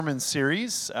sermon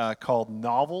series called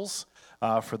Novels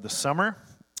for the summer.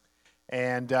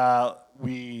 And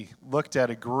we looked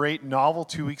at a great novel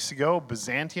 2 weeks ago,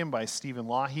 Byzantium by Stephen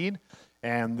Lougheed.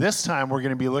 And this time we're going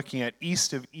to be looking at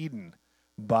East of Eden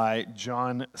by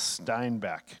John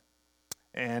Steinbeck.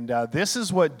 And this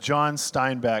is what John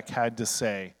Steinbeck had to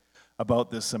say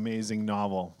about this amazing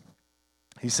novel.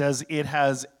 He says, "It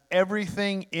has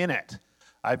everything in it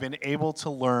I've been able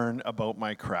to learn about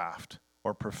my craft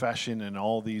or profession in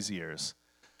all these years."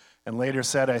 And later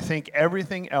said, "I think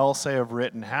everything else I have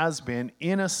written has been,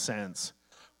 in a sense,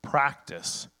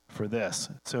 practice for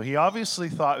this." So he obviously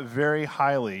thought very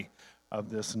highly of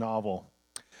this novel.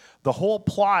 The whole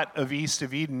plot of East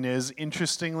of Eden is,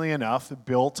 interestingly enough,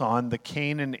 built on the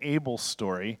Cain and Abel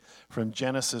story from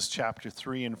Genesis chapter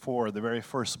 3 and 4, the very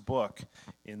first book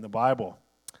in the Bible.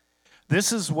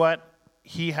 This is what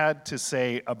he had to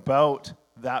say about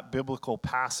that biblical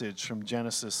passage from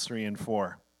Genesis 3 and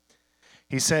 4.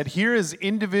 He said, "Here is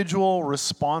individual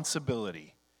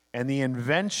responsibility and the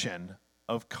invention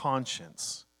of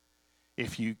conscience.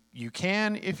 If you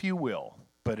can, if you will,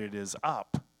 but it is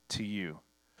up to you."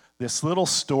 This little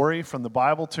story from the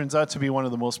Bible turns out to be one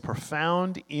of the most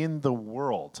profound in the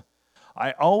world.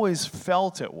 I always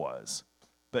felt it was,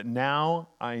 but now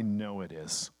I know it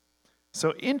is.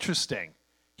 So interesting.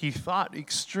 He thought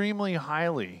extremely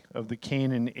highly of the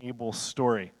Cain and Abel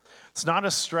story. It's not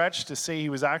a stretch to say he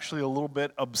was actually a little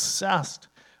bit obsessed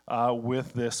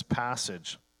with this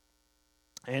passage.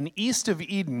 And East of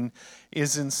Eden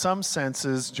is, in some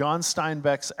senses, John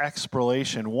Steinbeck's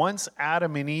explanation. Once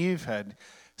Adam and Eve had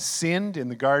sinned in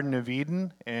the Garden of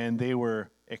Eden and they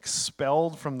were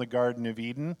expelled from the Garden of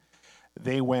Eden,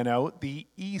 they went out the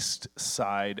east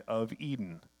side of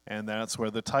Eden. And that's where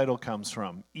the title comes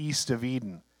from, East of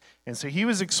Eden. And so he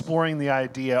was exploring the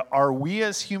idea, are we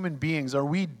as human beings, are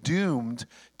we doomed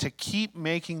to keep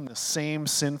making the same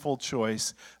sinful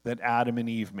choice that Adam and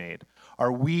Eve made?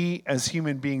 Are we as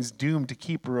human beings doomed to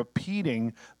keep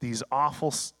repeating these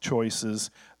awful choices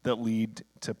that lead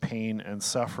to pain and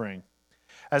suffering?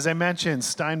 As I mentioned,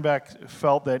 Steinbeck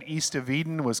felt that East of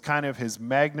Eden was kind of his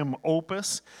magnum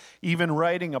opus, even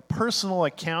writing a personal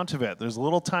account of it. There's a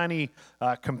little tiny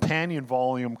companion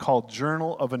volume called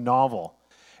Journal of a Novel.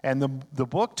 And the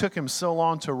book took him so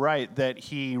long to write that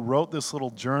he wrote this little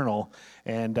journal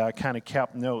and kind of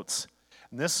kept notes.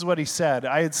 And this is what he said: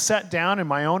 "I had set down in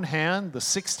my own hand the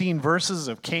 16 verses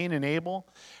of Cain and Abel,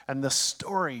 and the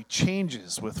story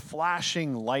changes with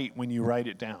flashing light when you write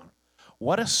it down.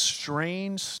 What a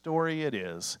strange story it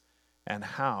is, and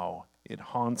how it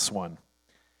haunts one."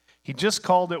 He just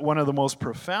called it one of the most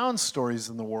profound stories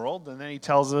in the world, and then he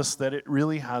tells us that it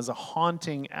really has a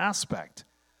haunting aspect.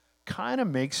 Kind of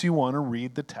makes you want to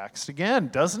read the text again,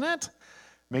 doesn't it?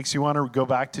 Makes you want to go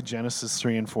back to Genesis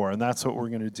 3 and 4, and that's what we're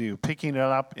going to do, picking it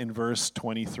up in verse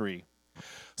 23.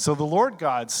 "So the Lord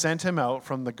God sent him out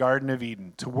from the Garden of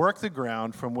Eden to work the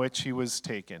ground from which he was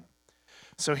taken.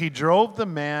 So he drove the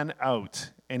man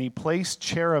out, and he placed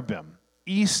cherubim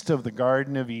east of the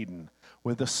Garden of Eden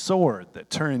with a sword that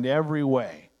turned every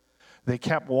way. They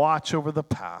kept watch over the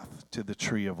path to the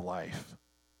tree of life.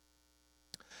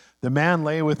 The man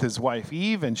lay with his wife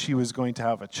Eve, and she was going to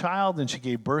have a child, and she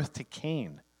gave birth to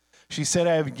Cain. She said,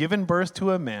 'I have given birth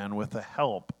to a man with the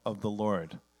help of the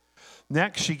Lord.'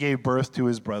 Next, she gave birth to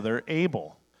his brother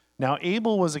Abel. Now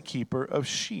Abel was a keeper of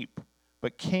sheep,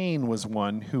 but Cain was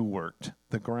one who worked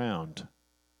the ground.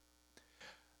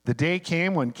 The day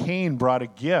came when Cain brought a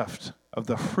gift of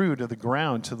the fruit of the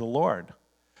ground to the Lord.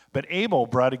 But Abel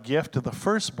brought a gift of the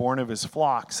firstborn of his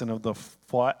flocks and of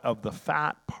the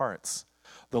fat parts.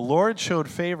 The Lord showed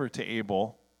favor to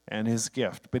Abel and his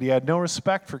gift, but he had no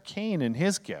respect for Cain and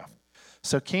his gift.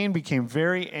 So Cain became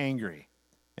very angry,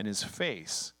 and his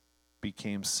face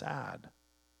became sad.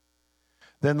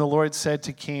 Then the Lord said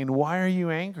to Cain, 'Why are you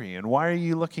angry, and why are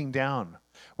you looking down?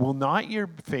 Will not your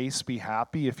face be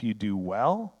happy if you do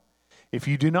well? If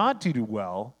you do not do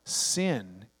well,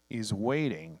 sin is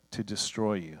waiting to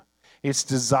destroy you. Its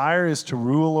desire is to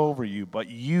rule over you, but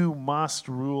you must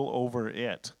rule over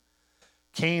it.'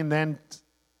 Cain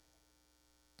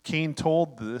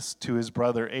told this to his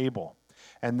brother Abel.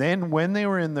 And then when they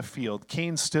were in the field,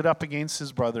 Cain stood up against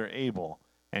his brother Abel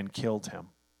and killed him.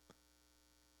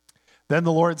 Then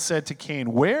the Lord said to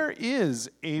Cain, 'Where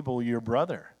is Abel your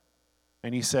brother?'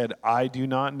 And he said, 'I do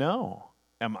not know.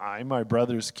 Am I my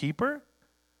brother's keeper?'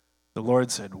 The Lord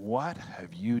said, 'What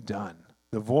have you done?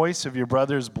 The voice of your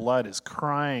brother's blood is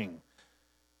crying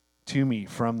to me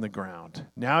from the ground.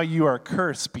 Now you are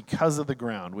cursed because of the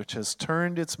ground, which has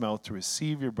turned its mouth to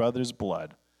receive your brother's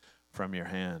blood from your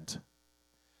hand.'"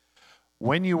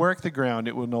 When you work the ground,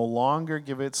 it will no longer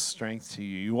give its strength to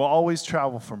you. You will always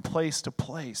travel from place to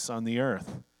place on the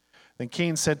earth. Then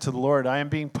Cain said to the Lord, I am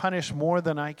being punished more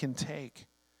than I can take.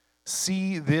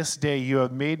 See, this day you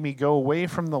have made me go away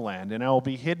from the land, and I will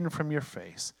be hidden from your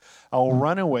face. I will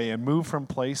run away and move from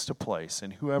place to place,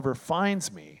 and whoever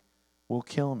finds me will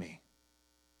kill me.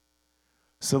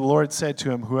 So the Lord said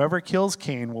to him, whoever kills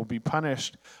Cain will be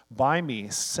punished by me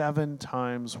 7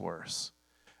 times worse.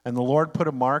 And the Lord put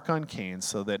a mark on Cain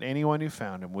so that anyone who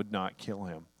found him would not kill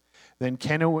him. Then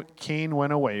Cain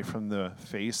went away from the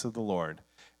face of the Lord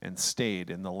and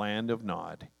stayed in the land of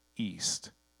Nod,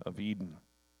 east of Eden.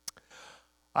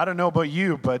 I don't know about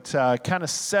you, but kind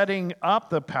of setting up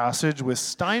the passage with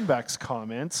Steinbeck's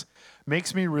comments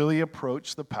makes me really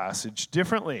approach the passage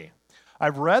differently.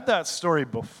 I've read that story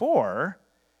before,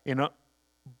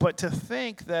 but to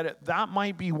think that that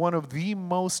might be one of the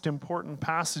most important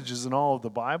passages in all of the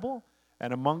Bible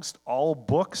and amongst all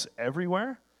books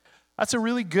everywhere, that's a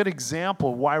really good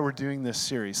example of why we're doing this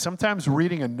series. Sometimes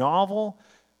reading a novel,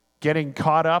 getting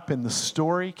caught up in the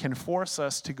story can force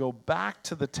us to go back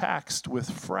to the text with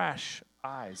fresh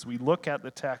eyes. We look at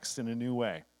the text in a new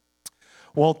way.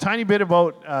 Well, a tiny bit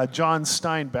about John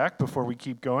Steinbeck before we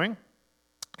keep going.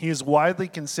 He is widely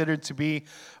considered to be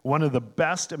one of the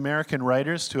best American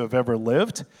writers to have ever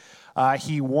lived.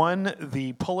 He won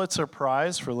the Pulitzer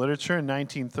Prize for Literature in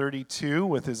 1932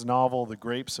 with his novel, The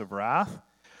Grapes of Wrath.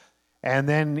 And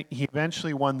then he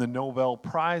eventually won the Nobel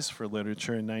Prize for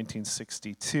Literature in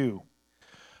 1962.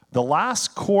 The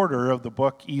last quarter of the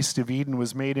book, East of Eden,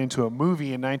 was made into a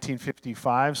movie in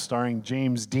 1955 starring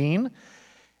James Dean.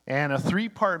 And a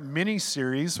 3-part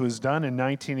miniseries was done in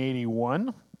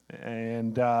 1981.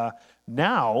 And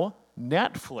now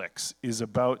Netflix is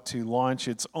about to launch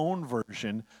its own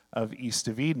version of East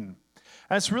of Eden.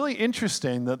 And it's really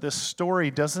interesting that this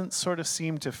story doesn't sort of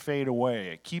seem to fade away.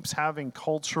 It keeps having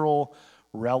cultural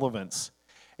relevance.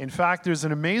 In fact, there's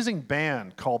an amazing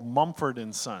band called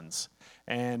Mumford & Sons.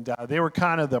 And they were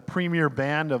kind of the premier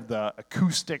band of the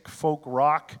acoustic folk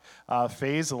rock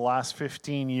phase of the last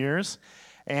 15 years.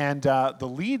 And the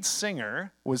lead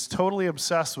singer was totally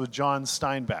obsessed with John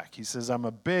Steinbeck. He says, I'm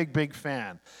a big, big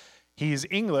fan. He's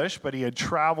English, but he had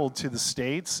traveled to the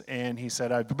States, and he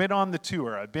said, I've been on the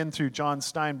tour. I've been through John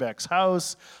Steinbeck's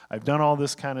house. I've done all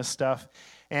this kind of stuff.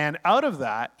 And out of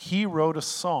that, he wrote a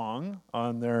song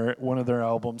on one of their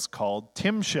albums called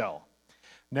Timshel.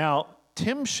 Now,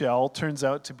 Timshel turns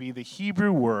out to be the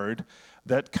Hebrew word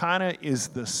that kind of is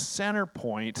the center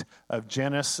point of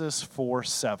Genesis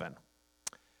 4:7.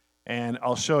 And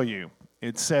I'll show you.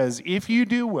 It says, if you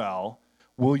do well,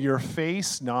 will your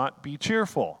face not be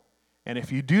cheerful? And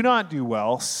if you do not do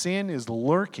well, sin is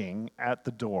lurking at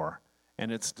the door,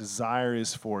 and its desire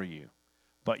is for you.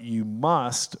 But you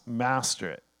must master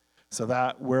it. So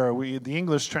that the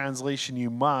English translation, you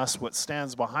must, what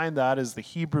stands behind that is the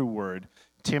Hebrew word,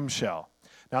 timshel.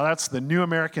 Now that's the New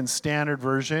American Standard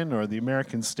Version, or the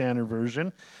American Standard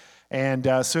Version. And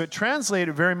so it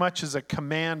translated very much as a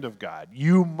command of God.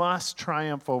 You must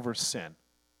triumph over sin.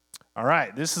 All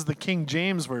right, this is the King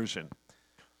James Version.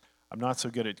 I'm not so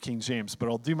good at King James, but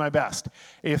I'll do my best.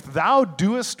 If thou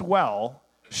doest well,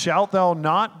 shalt thou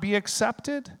not be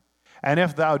accepted? And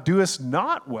if thou doest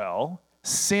not well,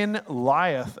 sin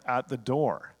lieth at the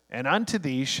door, and unto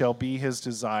thee shall be his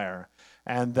desire,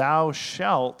 and thou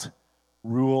shalt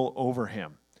rule over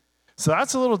him. So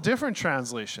that's a little different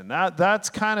translation. That's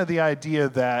kind of the idea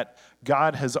that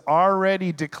God has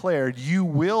already declared you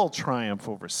will triumph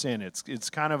over sin. It's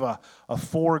kind of a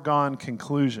foregone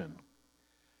conclusion.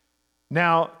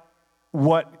 Now,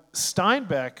 what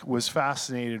Steinbeck was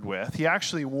fascinated with, he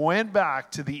actually went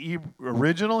back to the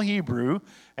original Hebrew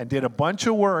and did a bunch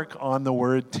of work on the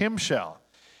word timshel.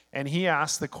 And he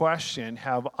asked the question,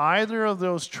 have either of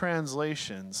those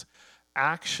translations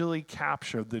actually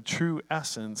captured the true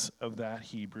essence of that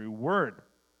Hebrew word?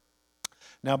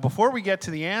 Now, before we get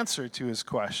to the answer to his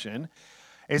question,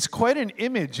 it's quite an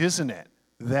image, isn't it?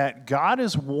 That God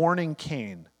is warning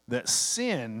Cain that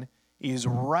sin is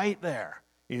right there.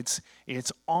 It's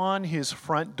on his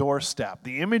front doorstep.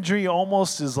 The imagery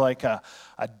almost is like a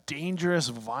dangerous,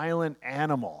 violent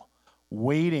animal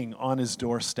waiting on his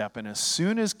doorstep. And as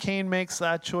soon as Cain makes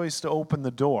that choice to open the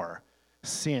door,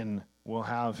 sin will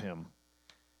have him.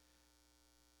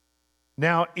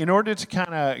 Now, in order to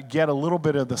kind of get a little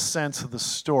bit of the sense of the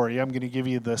story, I'm going to give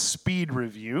you the speed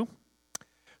review.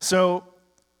 So,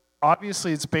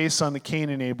 obviously, it's based on the Cain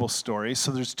and Abel story.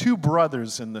 So there's 2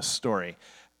 brothers in this story.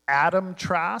 Adam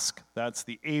Trask, that's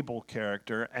the Abel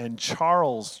character, and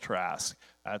Charles Trask,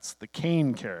 that's the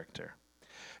Cain character.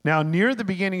 Now, near the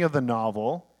beginning of the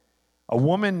novel, A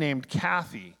woman named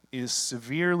Kathy is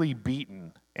severely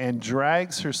beaten and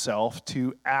drags herself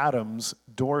to Adam's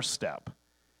doorstep.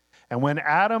 And when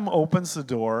Adam opens the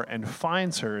door and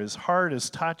finds her, his heart is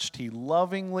touched. He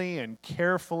lovingly and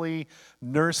carefully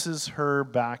nurses her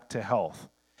back to health.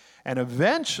 And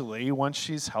eventually, once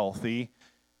she's healthy,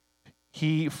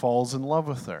 he falls in love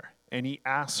with her and he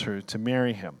asks her to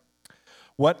marry him.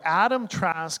 What Adam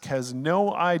Trask has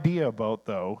no idea about,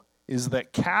 though, is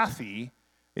that Kathy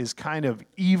is kind of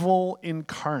evil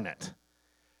incarnate.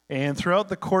 And throughout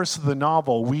the course of the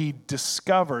novel, we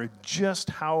discover just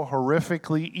how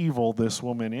horrifically evil this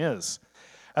woman is.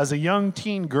 As a young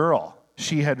teen girl,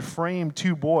 she had framed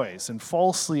 2 boys and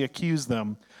falsely accused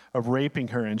them of raping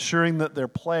her, ensuring that they're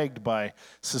plagued by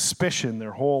suspicion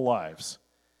their whole lives.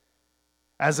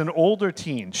 As an older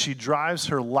teen, she drives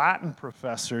her Latin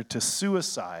professor to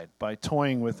suicide by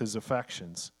toying with his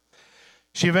affections.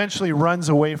 She eventually runs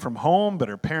away from home, but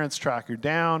her parents track her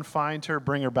down, find her,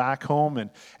 bring her back home,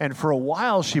 and for a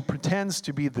while she pretends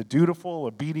to be the dutiful,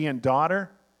 obedient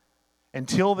daughter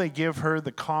until they give her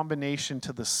the combination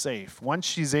to the safe. Once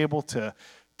she's able to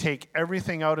take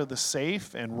everything out of the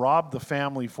safe and rob the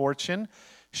family fortune,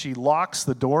 she locks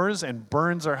the doors and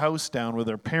burns her house down with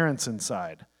her parents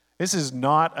inside. This is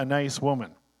not a nice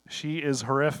woman. She is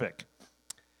horrific.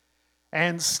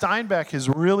 And Steinbeck has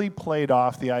really played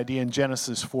off the idea in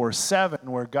Genesis 4:7,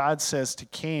 where God says to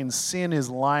Cain, sin is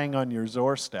lying on your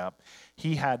doorstep.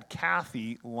 He had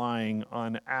Kathy lying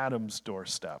on Adam's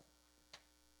doorstep.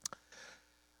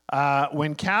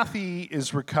 When Kathy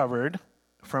is recovered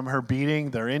from her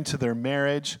beating, they're into their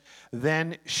marriage,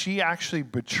 then she actually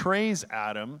betrays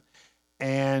Adam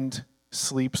and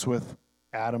sleeps with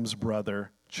Adam's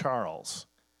brother, Charles.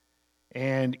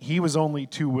 And he was only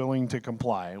too willing to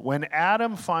comply. When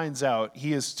Adam finds out,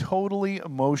 he is totally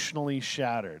emotionally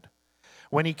shattered.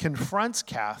 When he confronts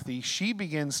Kathy, she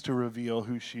begins to reveal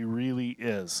who she really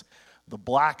is, the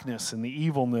blackness and the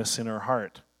evilness in her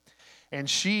heart. And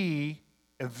she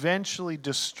eventually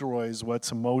destroys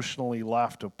what's emotionally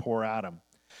left of poor Adam.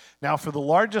 Now, for the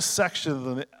largest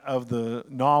section of the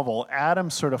novel, Adam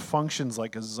sort of functions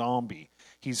like a zombie.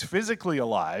 He's physically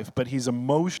alive, but he's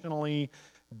emotionally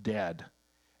dead.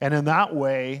 And in that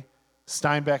way,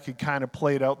 Steinbeck had kind of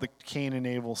played out the Cain and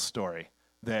Abel story,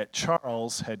 that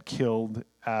Charles had killed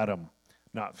Adam,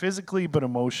 not physically, but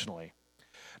emotionally.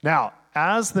 Now,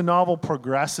 as the novel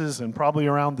progresses, and probably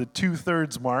around the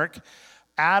 2/3 mark,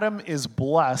 Adam is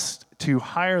blessed to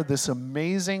hire this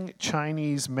amazing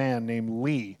Chinese man named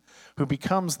Lee, who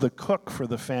becomes the cook for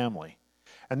the family.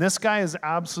 And this guy is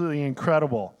absolutely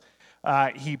incredible.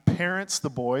 He parents the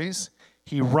boys.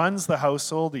 He runs the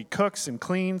household. He cooks and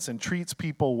cleans and treats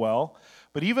people well.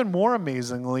 But even more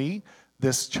amazingly,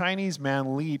 this Chinese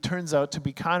man, Lee, turns out to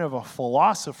be kind of a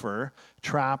philosopher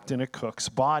trapped in a cook's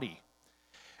body.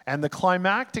 And the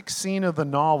climactic scene of the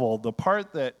novel, the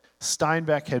part that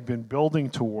Steinbeck had been building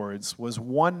towards, was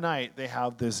one night they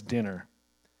have this dinner.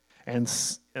 And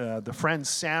the friend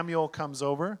Samuel comes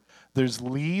over. There's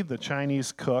Lee, the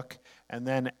Chinese cook, and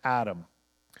then Adam.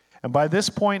 And by this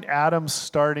point, Adam's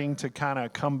starting to kind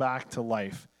of come back to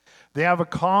life. They have a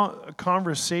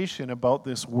conversation about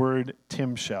this word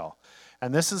timshel.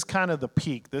 And this is kind of the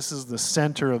peak. This is the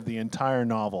center of the entire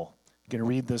novel. I'm going to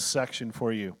read this section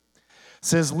for you. It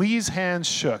says, Lee's hands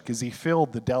shook as he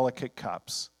filled the delicate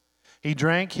cups. He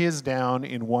drank his down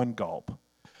in one gulp.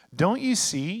 Don't you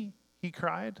see, he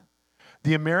cried.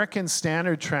 The American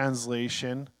Standard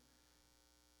Translation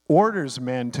orders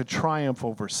men to triumph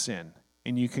over sin,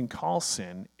 and you can call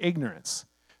sin ignorance.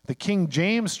 The King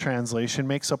James translation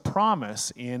makes a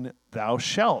promise in thou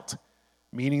shalt,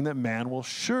 meaning that man will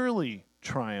surely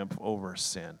triumph over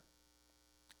sin.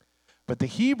 But the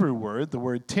Hebrew word, the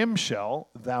word timshel,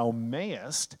 thou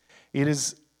mayest, it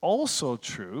is also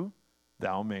true,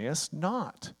 thou mayest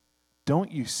not.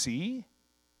 Don't you see?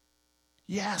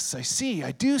 Yes, I see,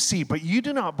 I do see, but you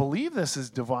do not believe this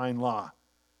is divine law.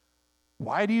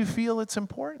 Why do you feel its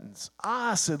importance?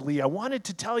 Said Lee, I wanted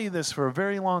to tell you this for a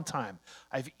very long time.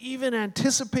 I've even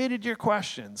anticipated your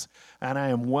questions, and I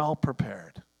am well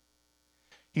prepared.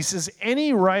 He says,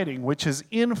 any writing which has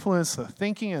influenced the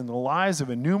thinking and the lives of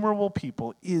innumerable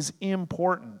people is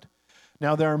important.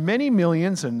 Now, there are many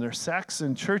millions in their sects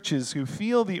and churches who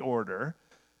feel the order,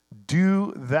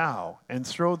 do thou, and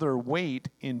throw their weight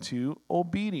into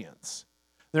obedience.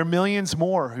 There are millions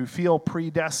more who feel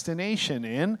predestination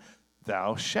in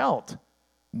thou shalt.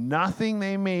 Nothing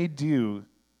they may do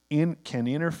can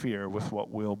interfere with what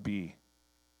will be.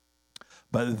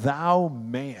 But thou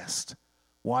mayest.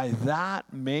 Why,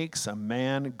 that makes a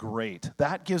man great.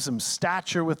 That gives him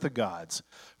stature with the gods.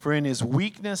 For in his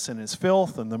weakness and his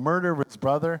filth and the murder of his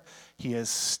brother, he is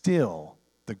still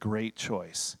the great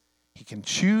choice. He can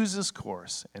choose his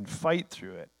course and fight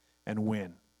through it and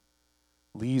win.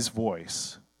 Lee's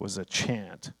voice was a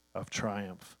chant of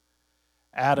triumph.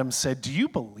 Adam said, "Do you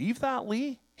believe that,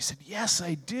 Lee?" He said, "Yes,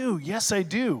 I do. Yes, I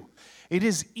do. It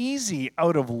is easy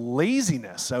out of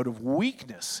laziness, out of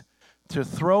weakness, to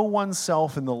throw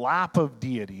oneself in the lap of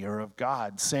deity or of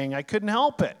God, saying, I couldn't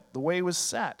help it. The way was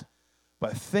set.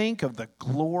 But think of the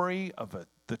glory of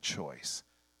the choice.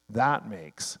 That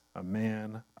makes a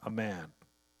man a man."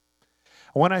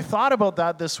 When I thought about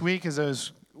that this week as I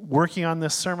was working on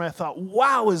this sermon, I thought,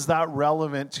 wow, is that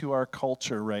relevant to our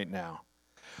culture right now?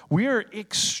 We are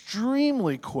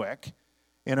extremely quick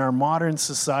in our modern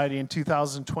society in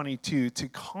 2022 to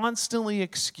constantly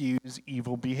excuse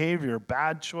evil behavior,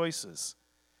 bad choices.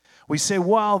 We say,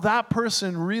 well, that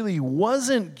person really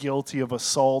wasn't guilty of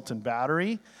assault and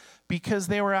battery because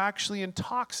they were actually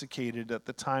intoxicated at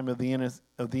the time of the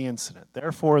incident.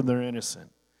 Therefore, they're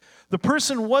innocent. The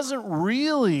person wasn't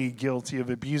really guilty of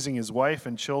abusing his wife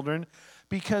and children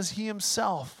because he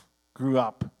himself grew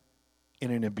up in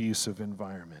an abusive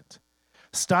environment.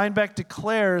 Steinbeck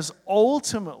declares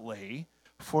ultimately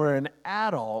for an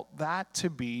adult that to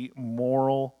be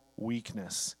moral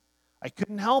weakness. I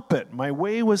couldn't help it. My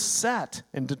way was set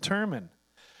and determined.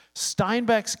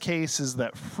 Steinbeck's case is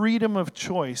that freedom of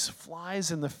choice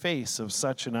flies in the face of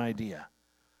such an idea.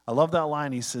 I love that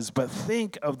line. He says, but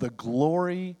think of the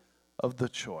glory of the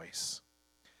choice.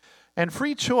 And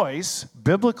free choice,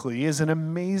 biblically, is an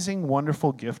amazing,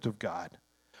 wonderful gift of God.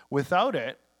 Without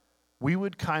it, we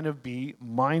would kind of be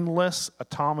mindless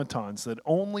automatons that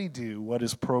only do what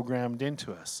is programmed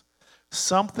into us.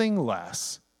 Something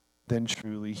less than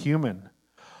truly human.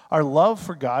 Our love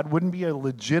for God wouldn't be a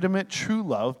legitimate, true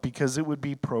love because it would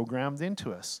be programmed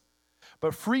into us.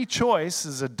 But free choice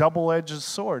is a double-edged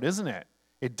sword, isn't it?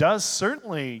 It does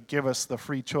certainly give us the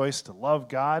free choice to love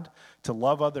God, to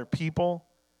love other people,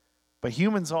 but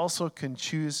humans also can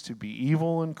choose to be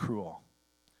evil and cruel.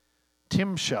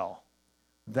 Tim Shell,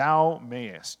 thou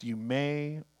mayest, you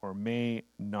may or may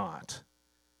not.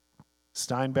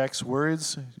 Steinbeck's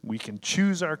words, we can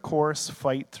choose our course,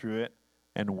 fight through it,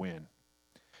 and win.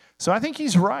 So I think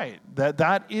he's right,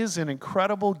 that is an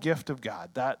incredible gift of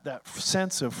God, that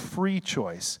sense of free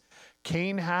choice.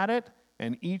 Cain had it,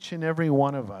 and each and every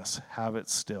one of us have it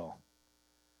still.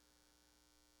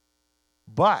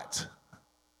 But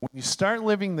when you start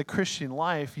living the Christian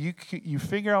life, you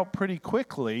figure out pretty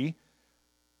quickly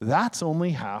that's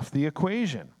only half the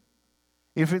equation.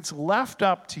 If it's left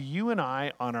up to you and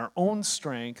I on our own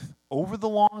strength over the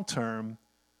long term,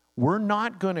 we're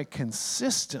not going to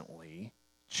consistently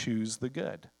choose the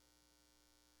good.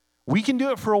 We can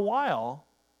do it for a while,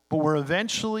 but we're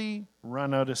eventually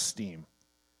run out of steam.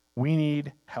 We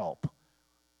need help.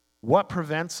 What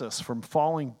prevents us from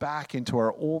falling back into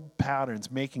our old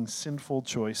patterns, making sinful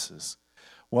choices?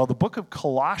 Well, the book of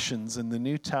Colossians in the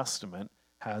New Testament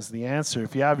has the answer.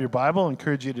 If you have your Bible, I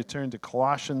encourage you to turn to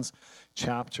Colossians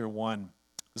chapter 1.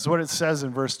 This is what it says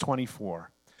in verse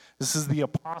 24. This is the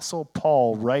Apostle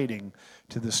Paul writing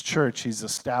to this church he's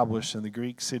established in the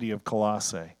Greek city of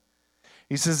Colossae.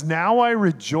 He says, "Now I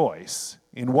rejoice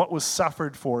in what was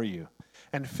suffered for you,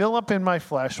 and fill up in my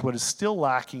flesh what is still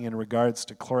lacking in regards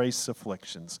to Christ's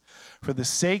afflictions, for the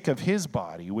sake of his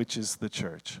body, which is the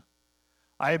church.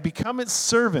 I have become its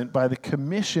servant by the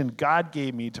commission God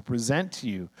gave me to present to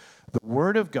you the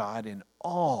word of God in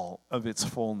all of its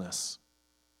fullness.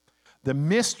 The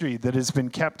mystery that has been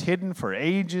kept hidden for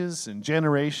ages and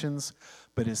generations,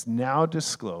 but is now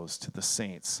disclosed to the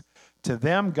saints. To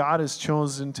them God has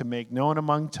chosen to make known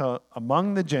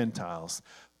among the Gentiles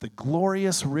the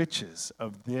glorious riches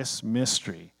of this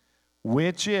mystery,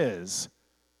 which is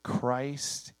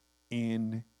Christ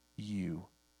in you,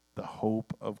 the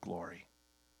hope of glory.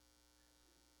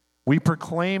 We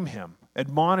proclaim him,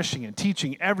 admonishing and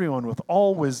teaching everyone with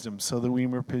all wisdom, so that we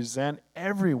may present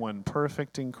everyone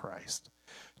perfect in Christ.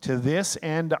 To this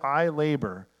end I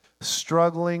labor,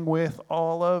 struggling with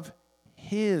all of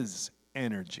his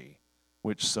energy,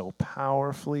 which so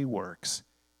powerfully works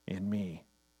in me."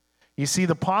 You see,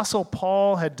 the Apostle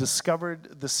Paul had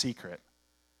discovered the secret.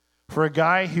 For a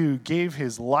guy who gave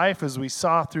his life, as we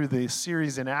saw through the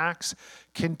series in Acts,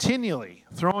 continually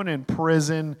thrown in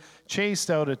prison, chased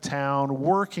out of town,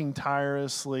 working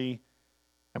tirelessly.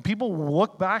 And people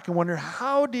look back and wonder,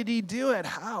 how did he do it?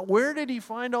 Where did he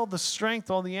find all the strength,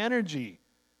 all the energy?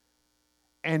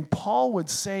 And Paul would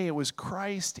say it was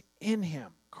Christ in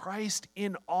him, Christ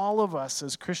in all of us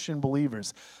as Christian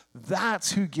believers.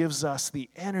 That's who gives us the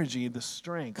energy, the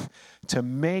strength to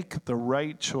make the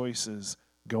right choices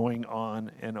going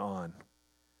on and on.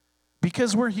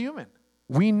 Because we're human.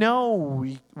 We know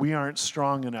we aren't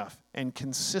strong enough and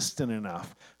consistent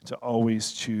enough to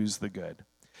always choose the good.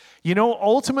 You know,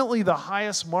 ultimately, the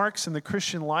highest marks in the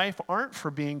Christian life aren't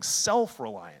for being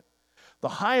self-reliant. The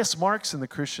highest marks in the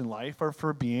Christian life are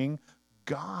for being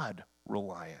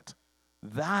God-reliant.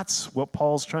 That's what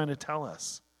Paul's trying to tell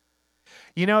us.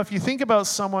 You know, if you think about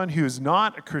someone who's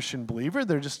not a Christian believer,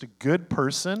 they're just a good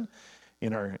person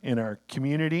in our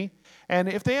community. And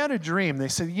if they had a dream, they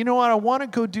said, you know what, I want to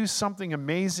go do something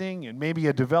amazing in maybe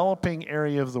a developing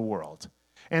area of the world.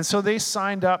 And so they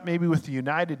signed up maybe with the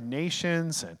United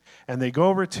Nations, and they go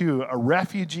over to a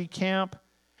refugee camp,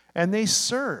 and they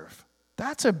serve.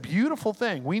 That's a beautiful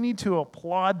thing. We need to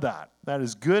applaud that. That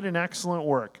is good and excellent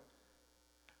work.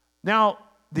 Now,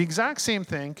 the exact same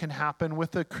thing can happen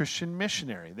with a Christian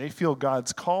missionary. They feel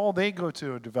God's call, they go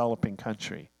to a developing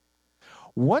country.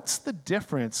 What's the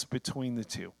difference between the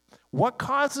two? What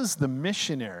causes the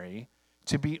missionary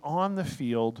to be on the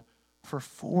field for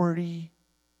 40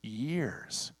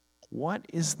 years? What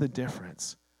is the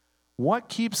difference? What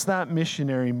keeps that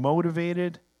missionary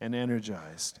motivated and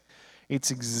energized?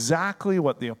 It's exactly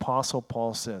what the Apostle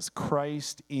Paul says,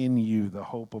 Christ in you, the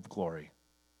hope of glory.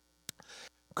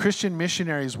 Christian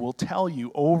missionaries will tell you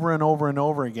over and over and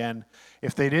over again,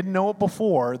 if they didn't know it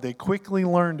before, they quickly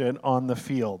learned it on the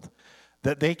field,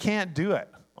 that they can't do it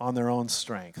on their own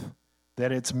strength,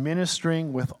 that it's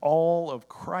ministering with all of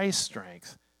Christ's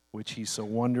strength, which he so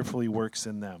wonderfully works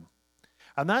in them.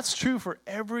 And that's true for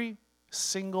every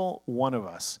single one of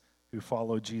us who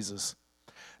follow Jesus.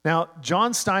 Now,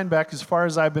 John Steinbeck, as far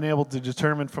as I've been able to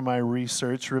determine from my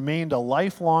research, remained a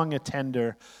lifelong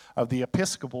attender of the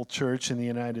Episcopal Church in the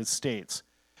United States.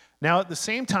 Now, at the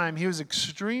same time, he was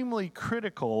extremely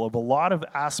critical of a lot of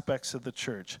aspects of the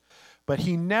church, but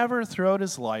he never throughout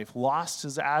his life lost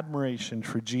his admiration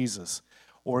for Jesus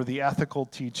or the ethical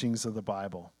teachings of the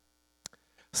Bible.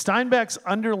 Steinbeck's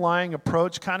underlying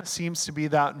approach kind of seems to be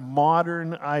that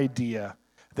modern idea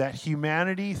that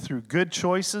humanity, through good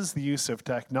choices, the use of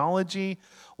technology,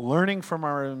 learning from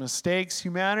our mistakes,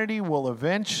 humanity will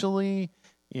eventually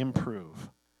improve.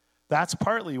 That's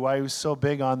partly why he was so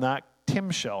big on that Tim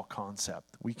Shell concept.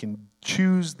 We can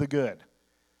choose the good.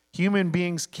 Human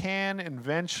beings can and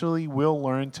eventually will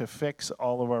learn to fix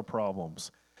all of our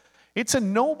problems. It's a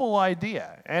noble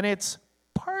idea, and it's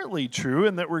partly true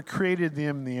in that we're created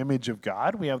in the image of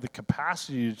God. We have the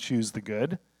capacity to choose the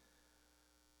good.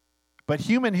 But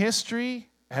human history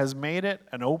has made it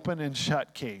an open and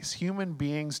shut case. Human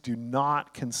beings do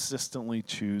not consistently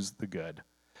choose the good.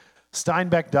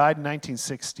 Steinbeck died in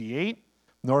 1968.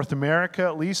 North America,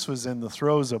 at least, was in the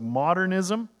throes of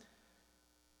modernism.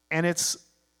 And it's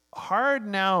hard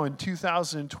now in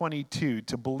 2022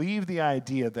 to believe the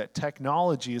idea that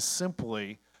technology is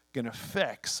simply going to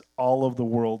fix all of the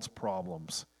world's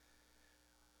problems.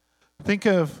 Think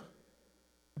of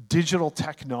digital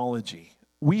technology.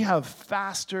 We have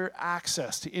faster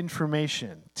access to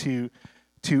information, to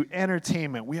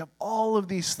entertainment. We have all of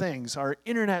these things. Our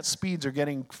internet speeds are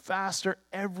getting faster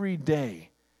every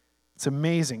day. It's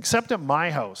amazing. Except at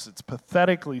my house, it's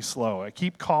pathetically slow. I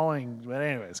keep calling, but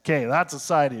anyways, okay, that's a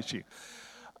side issue.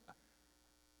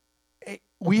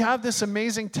 We have this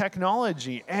amazing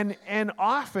technology, and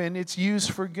often it's used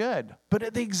for good. But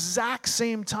at the exact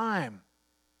same time,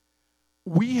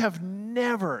 we have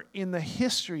never in the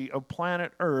history of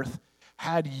planet Earth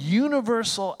had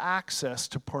universal access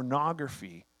to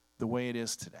pornography the way it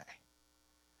is today.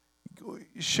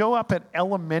 Show up at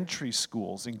elementary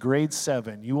schools in grade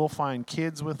 7, you will find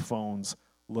kids with phones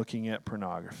looking at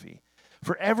pornography.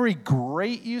 For every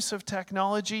great use of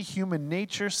technology, human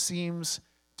nature seems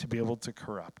to be able to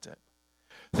corrupt it.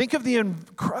 Think of the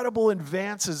incredible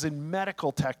advances in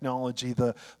medical technology,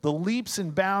 the leaps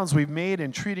and bounds we've made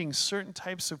in treating certain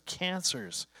types of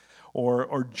cancers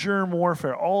or germ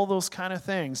warfare, all those kind of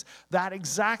things. That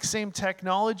exact same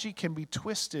technology can be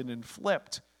twisted and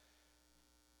flipped.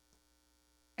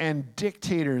 And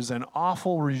dictators and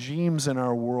awful regimes in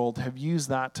our world have used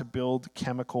that to build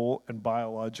chemical and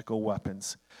biological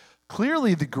weapons.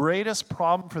 Clearly, the greatest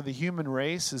problem for the human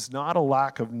race is not a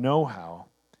lack of know-how.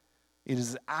 It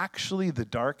is actually the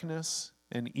darkness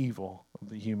and evil of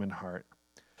the human heart.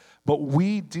 But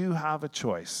we do have a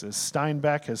choice, as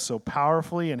Steinbeck has so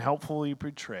powerfully and helpfully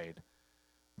portrayed.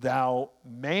 Thou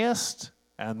mayest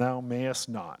and thou mayest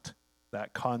not.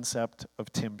 That concept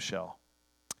of Tim Shell.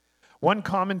 One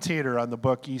commentator on the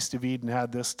book East of Eden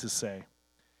had this to say: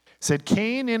 Said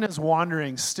Cain in his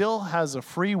wandering still has a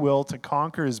free will to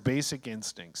conquer his basic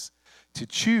instincts, to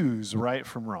choose right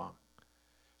from wrong.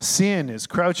 Sin is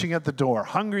crouching at the door,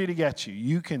 hungry to get you.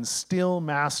 You can still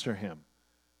master him,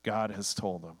 God has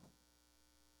told him.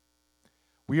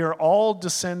 We are all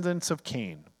descendants of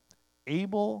Cain.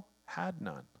 Abel had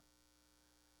none,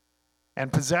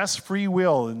 and possess free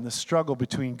will in the struggle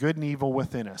between good and evil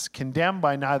within us, condemned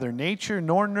by neither nature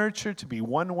nor nurture to be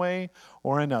one way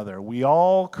or another. We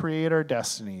all create our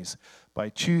destinies by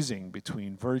choosing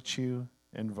between virtue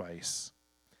and vice.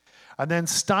 And then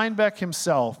Steinbeck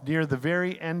himself, near the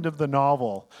very end of the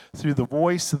novel, through the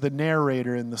voice of the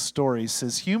narrator in the story,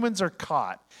 says humans are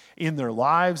caught in their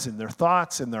lives, in their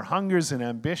thoughts, in their hungers and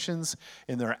ambitions,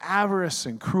 in their avarice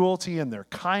and cruelty, in their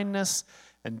kindness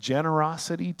and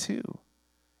generosity too,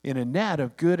 in a net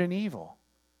of good and evil.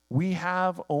 We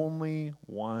have only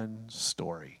one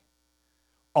story.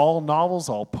 All novels,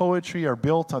 all poetry are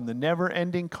built on the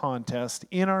never-ending contest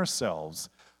in ourselves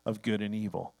of good and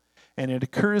evil. And it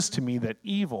occurs to me that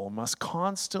evil must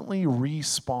constantly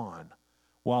respawn,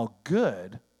 while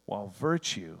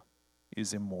virtue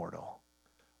is immortal.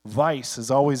 Vice is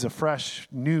always a fresh,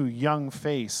 new, young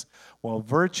face, while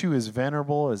virtue is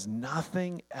venerable as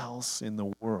nothing else in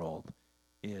the world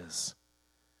is.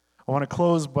 I want to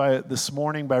close this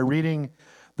morning by reading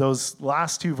those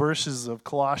last two verses of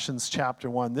Colossians chapter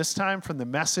 1, this time from the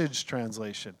Message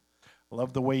translation. I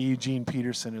love the way Eugene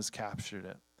Peterson has captured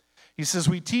it. He says,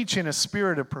 we teach in a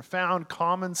spirit of profound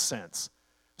common sense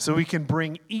so we can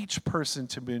bring each person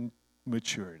to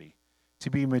maturity. To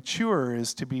be mature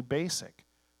is to be basic.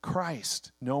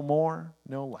 Christ, no more,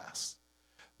 no less.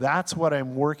 That's what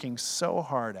I'm working so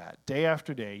hard at, day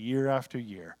after day, year after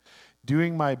year,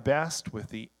 doing my best with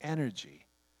the energy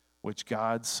which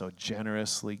God so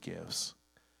generously gives.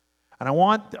 And I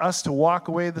want us to walk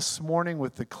away this morning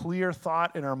with the clear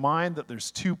thought in our mind that there's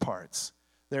two parts.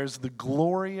 There's the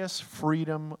glorious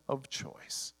freedom of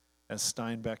choice, as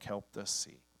Steinbeck helped us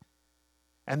see,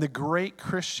 and the great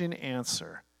Christian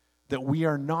answer that we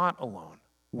are not alone.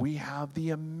 We have the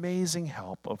amazing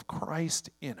help of Christ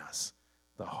in us,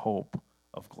 the hope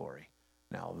of glory.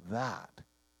 Now that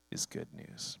is good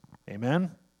news.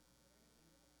 Amen?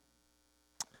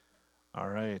 All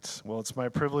right. Well, it's my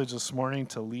privilege this morning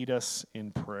to lead us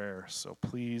in prayer, so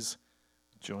please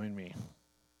join me.